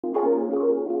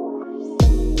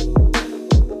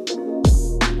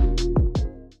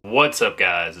What's up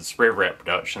guys, it's River Rat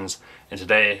Productions, and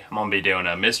today I'm going to be doing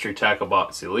a Mystery Tackle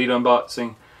Box Elite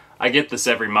unboxing. I get this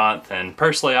every month, and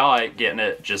personally I like getting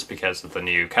it just because of the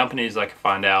new companies I can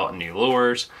find out and new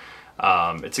lures.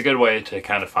 It's a good way to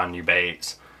kind of find new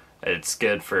baits. It's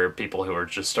good for people who are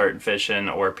just starting fishing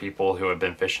or people who have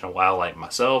been fishing a while like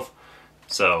myself.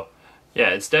 So yeah,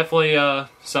 it's definitely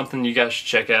something you guys should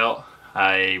check out.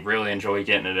 I really enjoy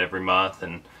getting it every month,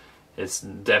 and it's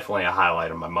definitely a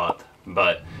highlight of my month.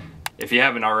 But if you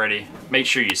haven't already, make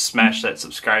sure you smash that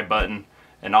subscribe button.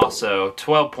 And also,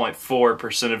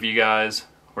 12.4% of you guys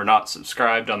were not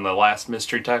subscribed on the last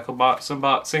Mystery Tackle Box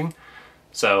unboxing.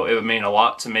 So it would mean a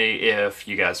lot to me if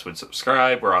you guys would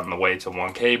subscribe. We're on the way to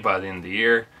 1K by the end of the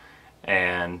year.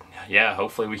 And yeah,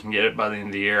 hopefully we can get it by the end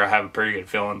of the year. I have a pretty good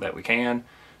feeling that we can.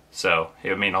 So it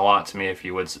would mean a lot to me if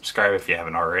you would subscribe if you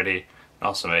haven't already. And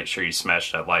also make sure you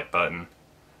smash that like button.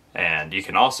 And you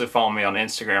can also follow me on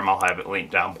Instagram. I'll have it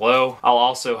linked down below. I'll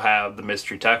also have the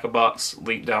Mystery Tackle Box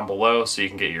linked down below so you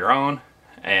can get your own.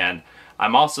 And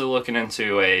I'm also looking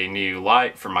into a new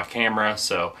light for my camera.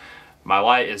 So my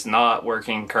light is not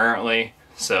working currently.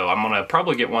 So I'm going to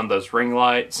probably get one of those ring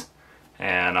lights.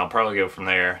 And I'll probably go from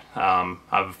there.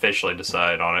 I've officially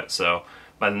decided on it. So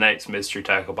by the next Mystery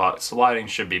Tackle Box, the lighting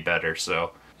should be better.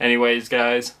 So anyways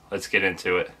guys, let's get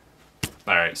into it.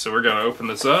 Alright, so we're going to open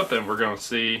this up and we're going to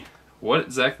see what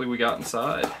exactly we got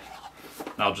inside.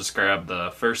 And I'll just grab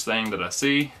the first thing that I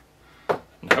see,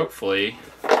 and hopefully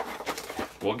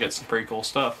we'll get some pretty cool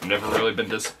stuff. I've never really been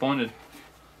disappointed.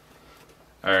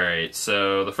 Alright,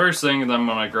 so the first thing that I'm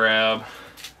going to grab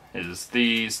is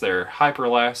these. They're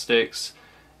Hyperelastics,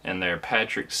 and they're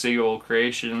Patrick Siegel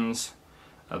creations.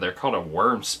 They're called a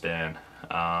worm spin.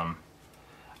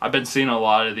 I've been seeing a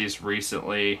lot of these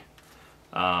recently.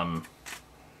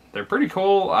 They're pretty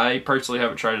cool. I personally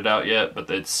haven't tried it out yet, but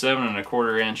it's 7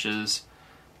 1/4 inches,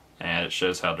 and it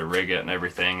shows how to rig it and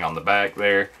everything on the back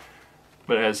there.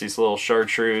 But it has these little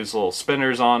chartreuse, little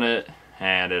spinners on it,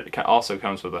 and it also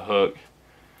comes with a hook.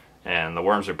 And the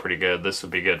worms are pretty good. This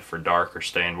would be good for dark or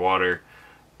stained water.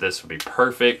 This would be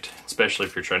perfect, especially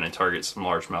if you're trying to target some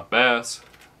largemouth bass.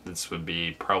 This would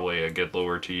be probably a good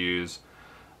lure to use.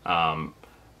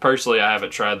 Personally, I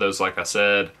haven't tried those, like I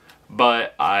said.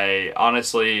 But I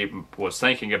honestly was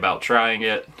thinking about trying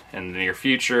it in the near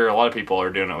future. A lot of people are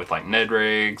doing it with like Ned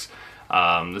rigs.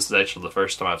 This is actually the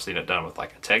first time I've seen it done with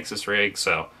like a Texas rig,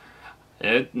 so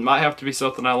it might have to be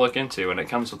something I look into. And it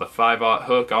comes with a 5/0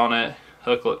 hook on it.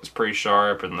 Hook looks pretty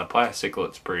sharp, and the plastic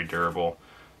looks pretty durable.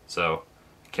 So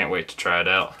can't wait to try it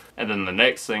out. And then the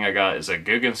next thing I got is a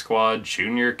Guggen Squad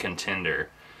Junior Contender,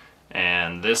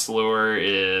 and this lure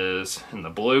is in the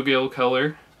bluegill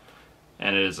color.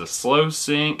 And it is a slow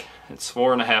sink. It's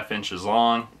 4.5 inches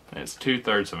long. And it's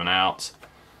 2/3 of an ounce.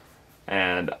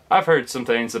 And I've heard some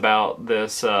things about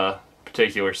this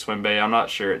particular swim bait. I'm not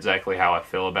sure exactly how I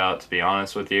feel about it, to be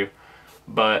honest with you.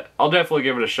 But I'll definitely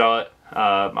give it a shot.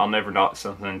 I'll never knock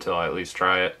something until I at least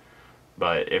try it.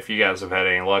 But if you guys have had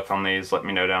any luck on these, let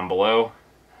me know down below.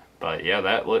 But yeah,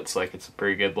 that looks like it's a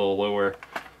pretty good little lure.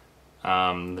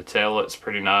 The tail looks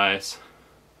pretty nice.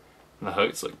 And the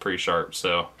hooks look pretty sharp,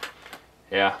 so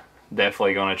yeah,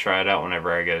 definitely going to try it out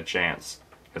whenever I get a chance,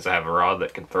 because I have a rod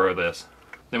that can throw this.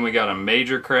 Then we got a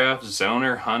Major Craft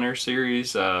Zoner Hunter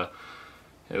series. It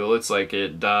looks like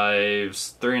it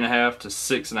dives 3.5 to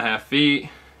 6.5 feet.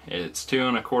 It's 2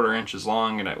 1/4 inches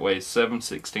long, and it weighs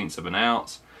 7/16 of an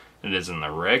ounce. It is in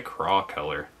the red craw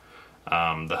color.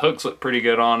 The hooks look pretty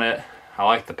good on it. I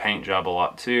like the paint job a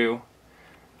lot too.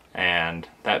 And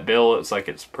that bill looks like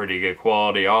it's pretty good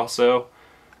quality also.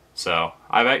 So,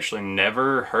 I've actually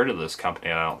never heard of this company,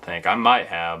 I don't think. I might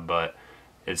have, but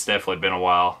it's definitely been a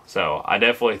while. So, I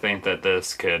definitely think that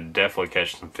this could definitely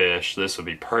catch some fish. This would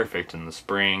be perfect in the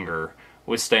spring or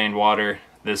with stained water.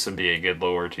 This would be a good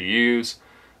lure to use.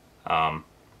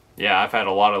 Yeah, I've had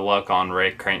a lot of luck on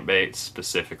ray crankbaits,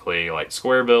 specifically like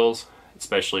square bills,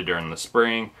 especially during the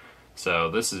spring. So,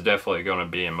 this is definitely going to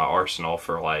be in my arsenal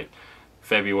for like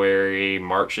February,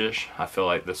 March-ish. I feel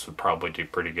like this would probably do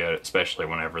pretty good, especially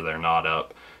whenever they're not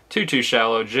up too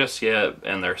shallow just yet,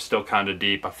 and they're still kind of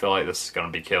deep. I feel like this is going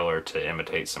to be killer to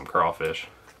imitate some crawfish.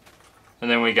 And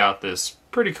then we got this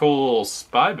pretty cool little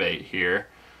spy bait here.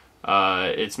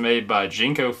 It's made by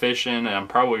Jinko Fishing, and I'm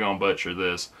probably going to butcher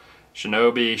this.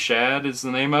 Shinobi Shad is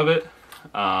the name of it.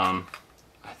 I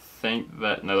think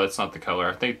that, no, that's not the color.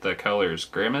 I think the color is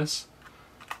Grimace,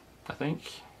 I think.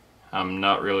 I'm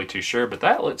not really too sure, but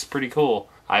that looks pretty cool.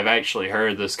 I've actually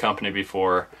heard this company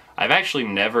before. I've actually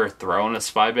never thrown a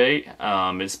spy bait.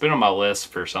 It's been on my list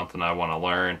for something I want to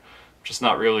learn. Just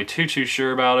not really too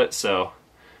sure about it, so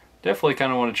definitely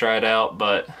kind of want to try it out,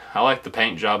 but I like the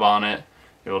paint job on it.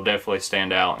 It will definitely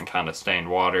stand out and kind of stain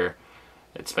water,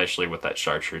 especially with that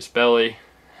chartreuse belly.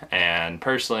 And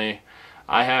personally,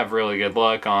 I have really good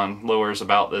luck on lures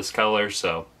about this color,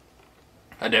 so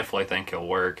I definitely think it'll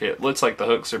work. It looks like the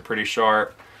hooks are pretty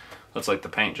sharp. Looks like the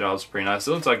paint job's pretty nice.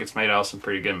 It looks like it's made out of some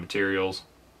pretty good materials.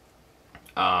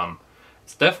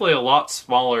 It's definitely a lot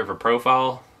smaller of a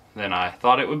profile than I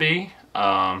thought it would be.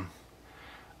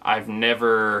 I've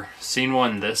never seen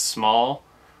one this small.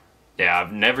 Yeah,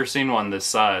 I've never seen one this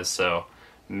size, so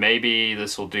maybe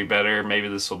this will do better. Maybe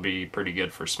this will be pretty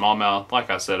good for smallmouth. Like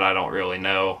I said, I don't really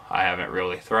know. I haven't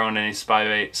really thrown any spy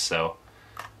baits, so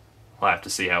we'll have to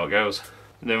see how it goes.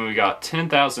 Then we got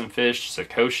 10,000 Fish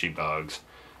Sakoshi bugs.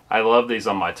 I love these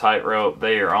on my tightrope.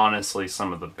 They are honestly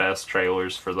some of the best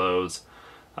trailers for those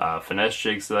finesse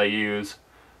jigs that I use.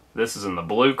 This is in the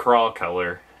blue crawl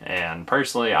color, and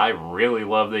personally I really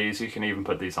love these. You can even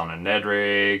put these on a Ned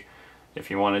rig if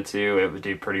you wanted to. It would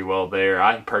do pretty well there.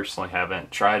 I personally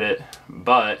haven't tried it,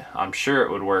 but I'm sure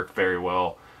it would work very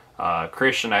well.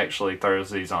 Christian actually throws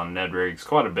these on Ned rigs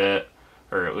quite a bit,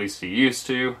 or at least he used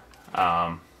to.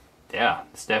 Yeah,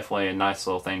 it's definitely a nice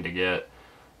little thing to get.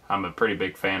 I'm a pretty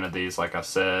big fan of these, like I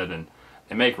said, and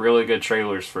they make really good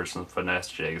trailers for some finesse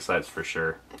jigs, that's for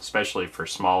sure. Especially for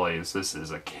smallies, this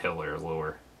is a killer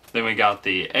lure. Then we got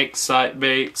the Excite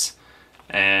baits,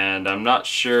 and I'm not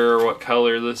sure what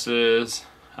color this is.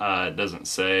 It doesn't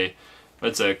say,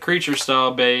 but it's a creature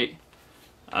style bait.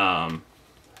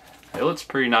 It looks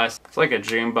pretty nice. It's like a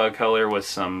June bug color with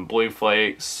some blue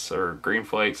flakes or green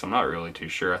flakes. I'm not really too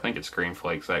sure. I think it's green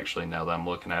flakes actually now that I'm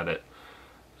looking at it.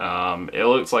 It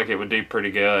looks like it would do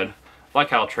pretty good. I like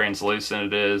how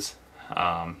translucent it is.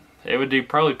 It would do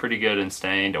probably pretty good in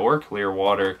stained or clear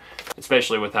water,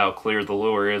 especially with how clear the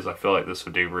lure is. I feel like this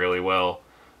would do really well.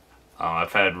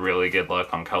 I've had really good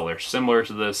luck on colors similar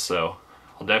to this, so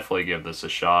I'll definitely give this a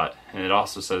shot. And it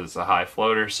also says it's a high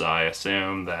floater, so I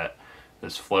assume that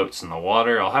this floats in the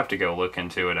water. I'll have to go look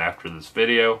into it after this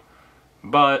video,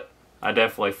 but I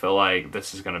definitely feel like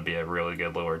this is going to be a really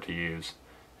good lure to use,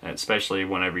 and especially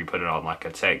whenever you put it on like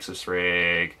a Texas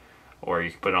rig, or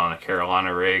you can put it on a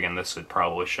Carolina rig, and this would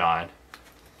probably shine.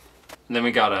 And then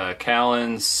we got a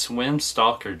Callan's Swim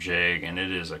Stalker jig, and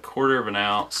it is 1/4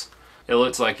 ounce. It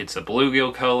looks like it's a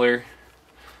bluegill color,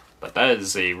 but that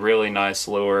is a really nice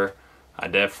lure. I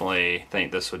definitely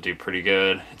think this would do pretty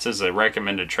good. It says the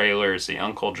recommended trailer is the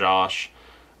Uncle Josh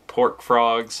Pork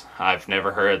Frogs. I've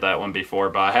never heard that one before,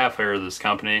 but I have heard of this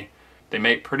company. They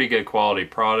make pretty good quality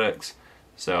products,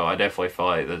 so I definitely feel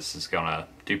like this is gonna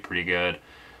do pretty good.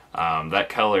 That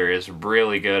color is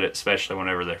really good, especially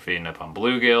whenever they're feeding up on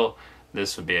bluegill.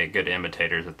 This would be a good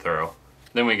imitator to throw.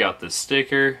 Then we got this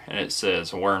sticker, and it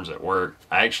says Worms at Work.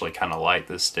 I actually kind of like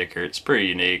this sticker. It's pretty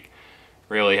unique.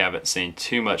 Really haven't seen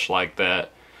too much like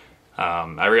that.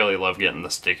 I really love getting the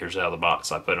stickers out of the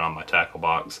box. I put it on my tackle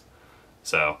box,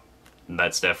 so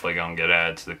that's definitely going to get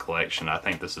added to the collection. I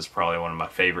think this is probably one of my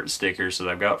favorite stickers that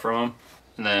I've got from them.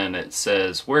 And then it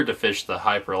says where to fish the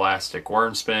hyper-elastic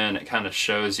worm spin. It kind of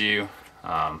shows you.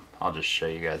 I'll just show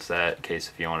you guys that in case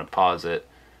if you want to pause it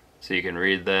so you can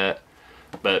read that.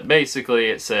 But basically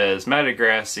it says matted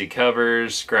grassy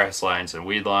covers, grass lines and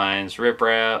weed lines,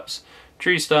 ripraps,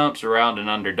 tree stumps around and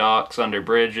under docks, under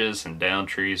bridges, and down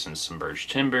trees and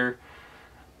submerged timber.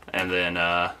 And then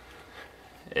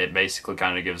it basically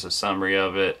kind of gives a summary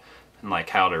of it and like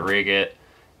how to rig it.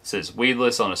 It says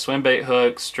weedless on a swim bait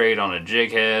hook, straight on a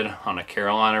jig head, on a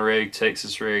Carolina rig,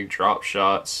 Texas rig, drop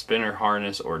shot, spinner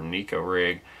harness, or Nico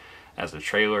rig, as a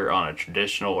trailer on a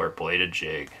traditional or bladed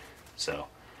jig. So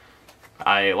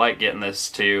I like getting this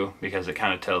too because it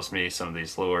kind of tells me some of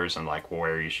these lures and like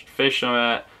where you should fish them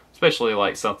at, especially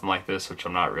like something like this, which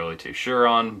I'm not really too sure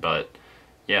on. But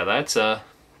yeah, that's a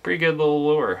pretty good little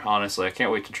lure, honestly. I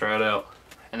can't wait to try it out.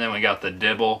 And then we got the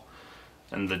dibble,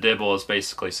 and the dibble is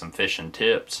basically some fishing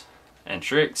tips and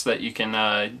tricks that you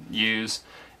can use.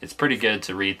 It's pretty good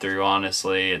to read through,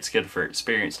 honestly. It's good for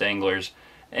experienced anglers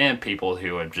and people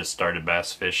who have just started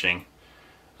bass fishing.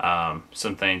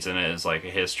 Some things in it is like a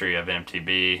history of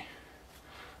MTB.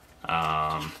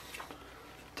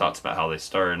 Talks about how they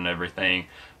started and everything.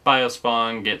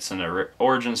 Biospawn gets an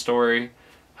origin story.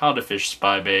 How to fish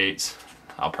spy baits.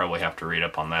 I'll probably have to read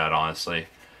up on that, honestly.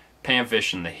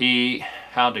 Panfish in the heat.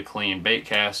 How to clean bait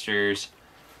casters.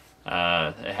 It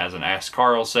has an Ask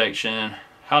Carl section.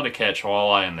 How to catch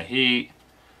walleye in the heat.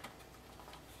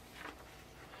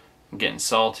 Getting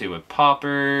salty with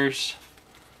poppers.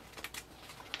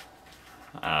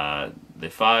 The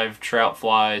 5 trout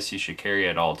flies you should carry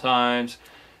at all times.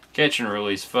 Catch and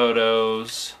release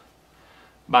photos.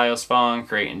 Biospawn,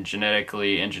 creating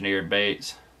genetically engineered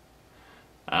baits.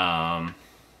 And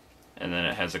then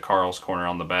it has a Carl's Corner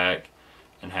on the back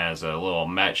and has a little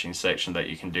matching section that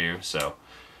you can do. So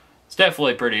it's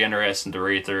definitely pretty interesting to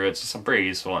read through. It's some pretty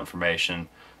useful information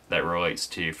that relates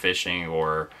to fishing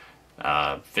or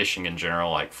fishing in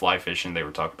general, like fly fishing. They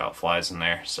were talking about flies in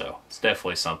there, so it's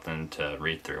definitely something to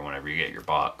read through whenever you get your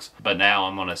box. But now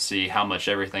I'm going to see how much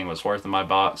everything was worth in my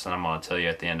box, and I'm going to tell you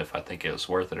at the end if I think it was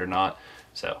worth it or not.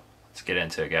 So let's get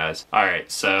into it, guys.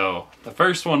 Alright, so the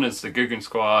first one is the Googan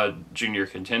Squad Junior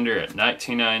Contender at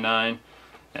 $19.99,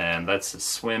 and that's the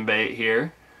swim bait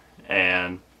here.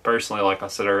 And personally, like I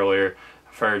said earlier,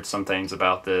 I've heard some things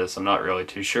about this. I'm not really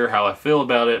too sure how I feel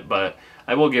about it, but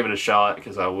I will give it a shot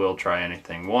because I will try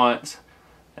anything once.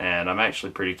 And I'm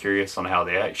actually pretty curious on how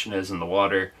the action is in the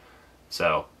water.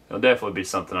 So it'll definitely be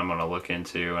something I'm going to look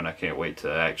into, and I can't wait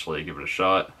to actually give it a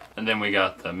shot. And then we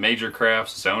got the Major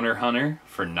Crafts Zoner Hunter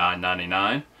for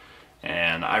 $9.99.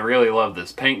 And I really love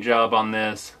this paint job on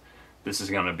this. This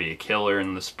is going to be a killer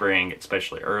in the spring,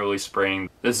 especially early spring.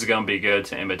 This is going to be good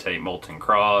to imitate molten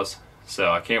craws.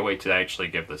 So I can't wait to actually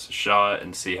give this a shot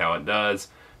and see how it does.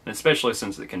 And especially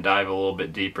since it can dive a little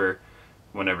bit deeper.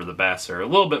 Whenever the bass are a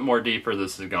little bit more deeper,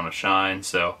 this is going to shine.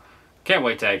 So can't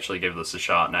wait to actually give this a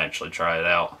shot and actually try it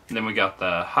out. And then we got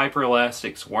the Hyper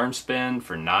Elastics Worm Spin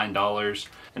for $9.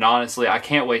 And honestly, I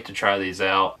can't wait to try these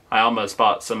out. I almost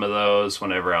bought some of those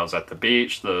whenever I was at the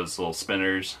beach, those little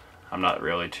spinners. I'm not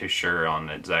really too sure on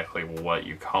exactly what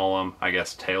you call them. I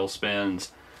guess tail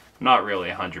spins. I'm not really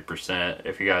 100%.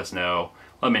 If you guys know,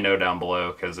 let me know down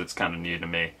below because it's kind of new to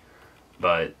me.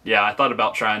 But yeah, I thought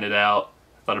about trying it out.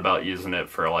 I thought about using it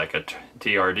for like a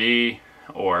TRD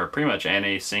or pretty much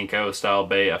any Cinco style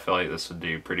bait. I feel like this would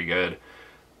do pretty good.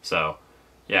 So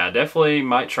yeah, I definitely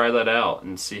might try that out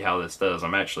and see how this does.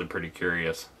 I'm actually pretty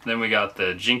curious. Then we got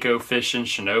the Jinko Fishing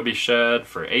Shinobi Shad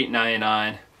for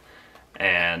 $8.99.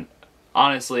 And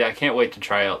honestly, I can't wait to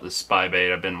try out this spy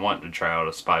bait. I've been wanting to try out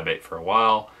a spy bait for a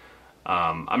while.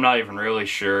 I'm not even really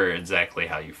sure exactly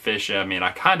how you fish it. I mean,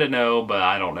 I kind of know, but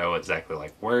I don't know exactly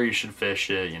like where you should fish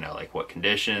it, you know, like what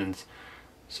conditions.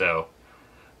 So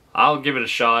I'll give it a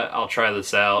shot. I'll try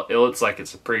this out. It looks like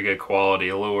it's a pretty good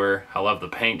quality lure. I love the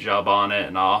paint job on it,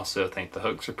 and I also think the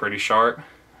hooks are pretty sharp.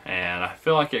 And I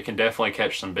feel like it can definitely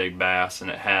catch some big bass,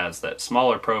 and it has that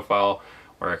smaller profile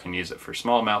where I can use it for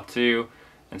smallmouth too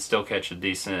and still catch a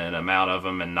decent amount of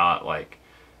them and not like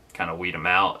kind of weed them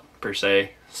out per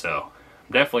se. So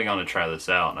I'm definitely going to try this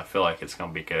out, and I feel like it's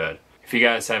going to be good. If you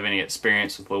guys have any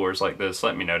experience with lures like this,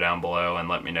 let me know down below and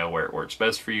let me know where it works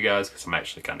best for you guys because I'm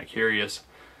actually kind of curious.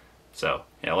 So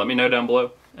yeah, let me know down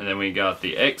below. And then we got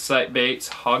the Excite Baits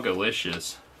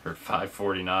Hogalicious for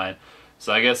 $5.49.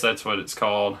 So I guess that's what it's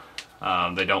called.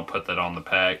 They don't put that on the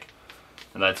pack,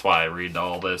 and that's why I read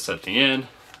all this at the end.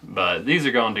 But these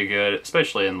are going to do good,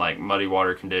 especially in like muddy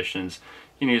water conditions.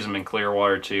 You can use them in clear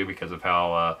water too because of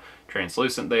how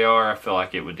translucent they are. I feel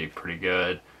like it would do pretty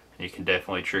good. You can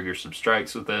definitely trigger some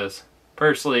strikes with this.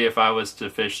 Personally, if I was to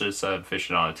fish this, I'd fish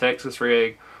it on a Texas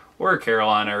rig or a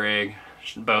Carolina rig.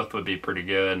 Both would be pretty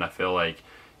good, and I feel like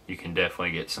you can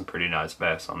definitely get some pretty nice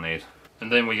bass on these.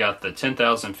 And then we got the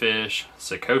 10,000 Fish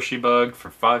Sakoshi Bug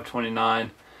for $5.29.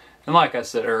 And like I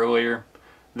said earlier,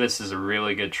 this is a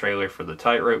really good trailer for the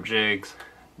tightrope jigs.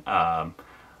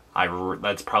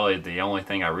 That's probably the only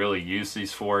thing I really use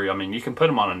these for. I mean, you can put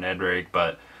them on a Ned rig,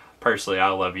 but personally I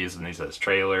love using these as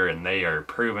trailer, and they are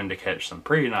proven to catch some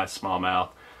pretty nice smallmouth.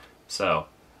 So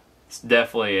it's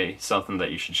definitely something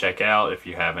that you should check out if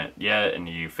you haven't yet and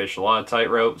you fish a lot of tight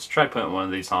ropes. Try putting one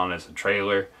of these on as a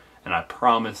trailer, and I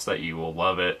promise that you will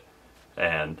love it.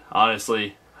 And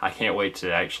honestly, I can't wait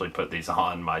to actually put these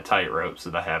on my tight ropes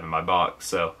that I have in my box.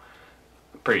 So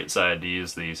I'm pretty excited to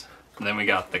use these. And then we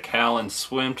got the Callan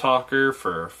Swim Talker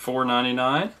for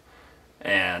 $4.99.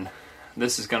 And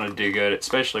this is going to do good,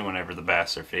 especially whenever the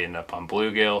bass are feeding up on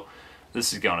bluegill.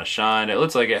 This is going to shine. It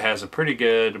looks like it has a pretty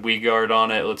good weed guard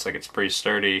on it. It looks like it's pretty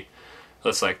sturdy. It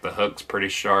looks like the hook's pretty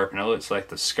sharp, and it looks like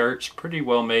the skirt's pretty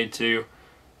well made too.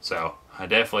 So I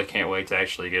definitely can't wait to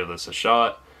actually give this a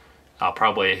shot. I'll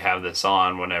probably have this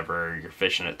on whenever you're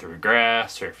fishing it through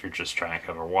grass, or if you're just trying to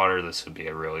cover water, this would be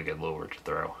a really good lure to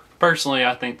throw. Personally,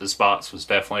 I think this box was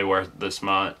definitely worth it this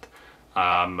month.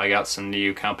 I got some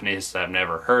new companies that I've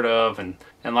never heard of, and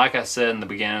like I said in the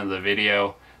beginning of the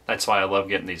video, that's why I love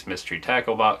getting these mystery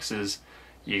tackle boxes.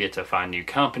 You get to find new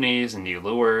companies and new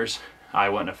lures. I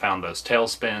wouldn't have found those tail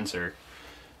spins, or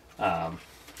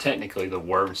technically the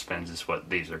worm spins is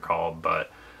what these are called,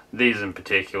 but these in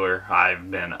particular,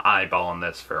 I've been eyeballing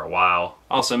this for a while.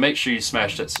 Also, make sure you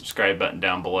smash that subscribe button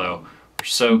down below. We're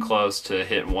so close to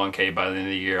hitting 1K by the end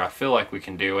of the year. I feel like we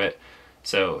can do it.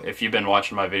 So if you've been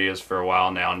watching my videos for a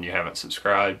while now and you haven't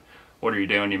subscribed, what are you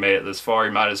doing? You made it this far,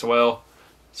 you might as well.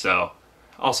 So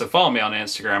also follow me on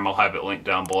Instagram. I'll have it linked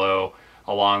down below,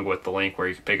 along with the link where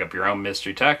you can pick up your own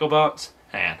mystery tackle box.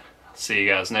 And I'll see you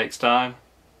guys next time.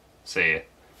 See ya.